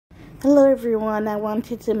Hello everyone, I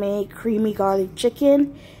wanted to make creamy garlic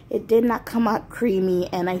chicken. It did not come out creamy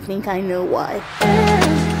and I think I know why.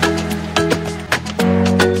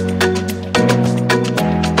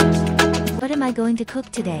 What am I going to cook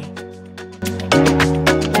today?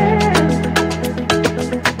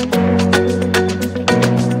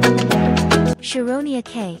 Sharonia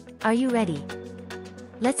K, are you ready?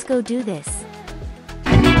 Let's go do this.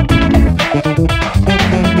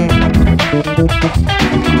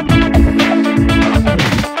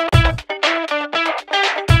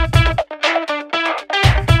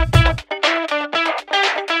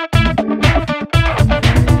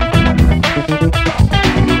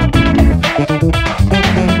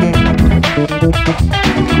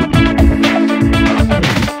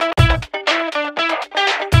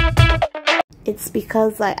 It's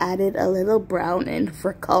because I added a little brown in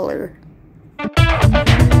for color.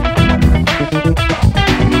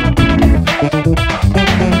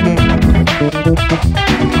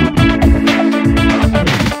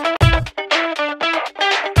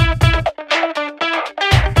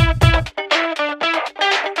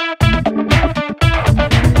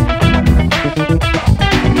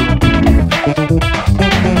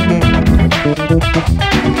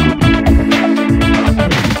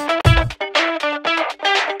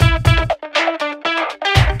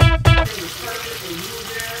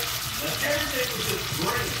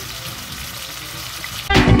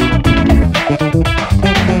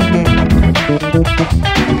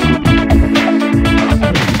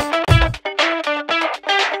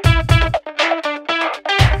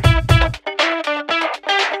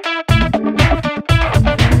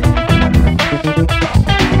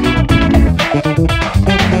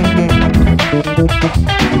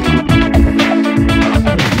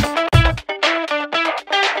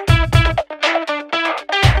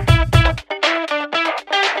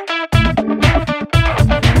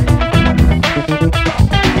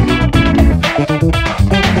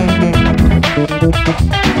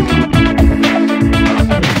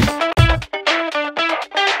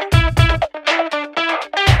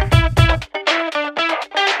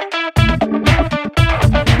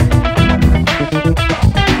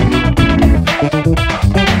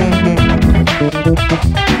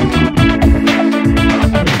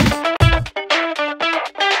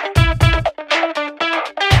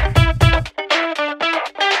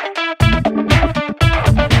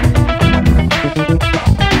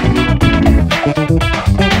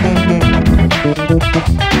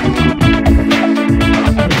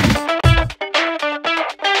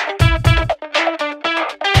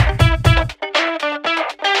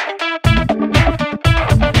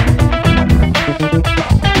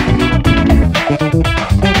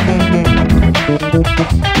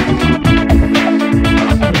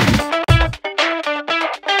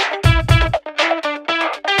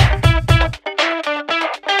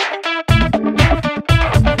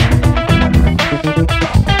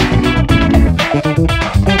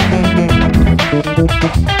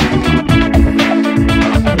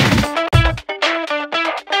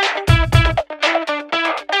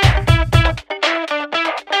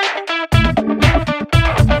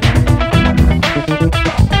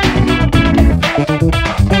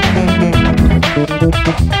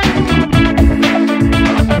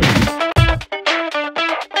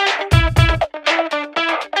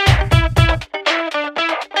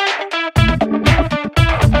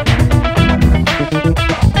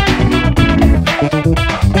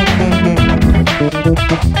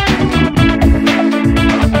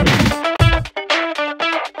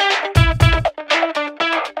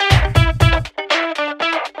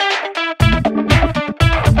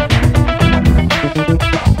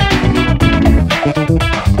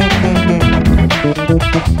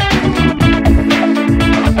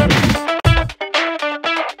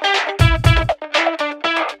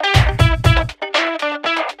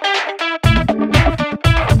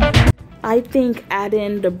 I think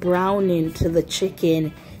adding the brown into the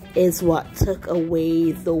chicken is what took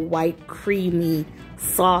away the white creamy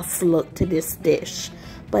sauce look to this dish.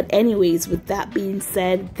 But anyways, with that being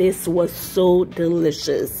said, this was so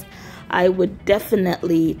delicious. I would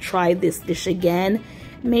definitely try this dish again,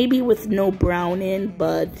 maybe with no brown in,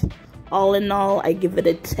 but all in all, I give it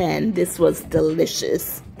a 10. This was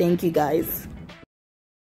delicious. Thank you guys.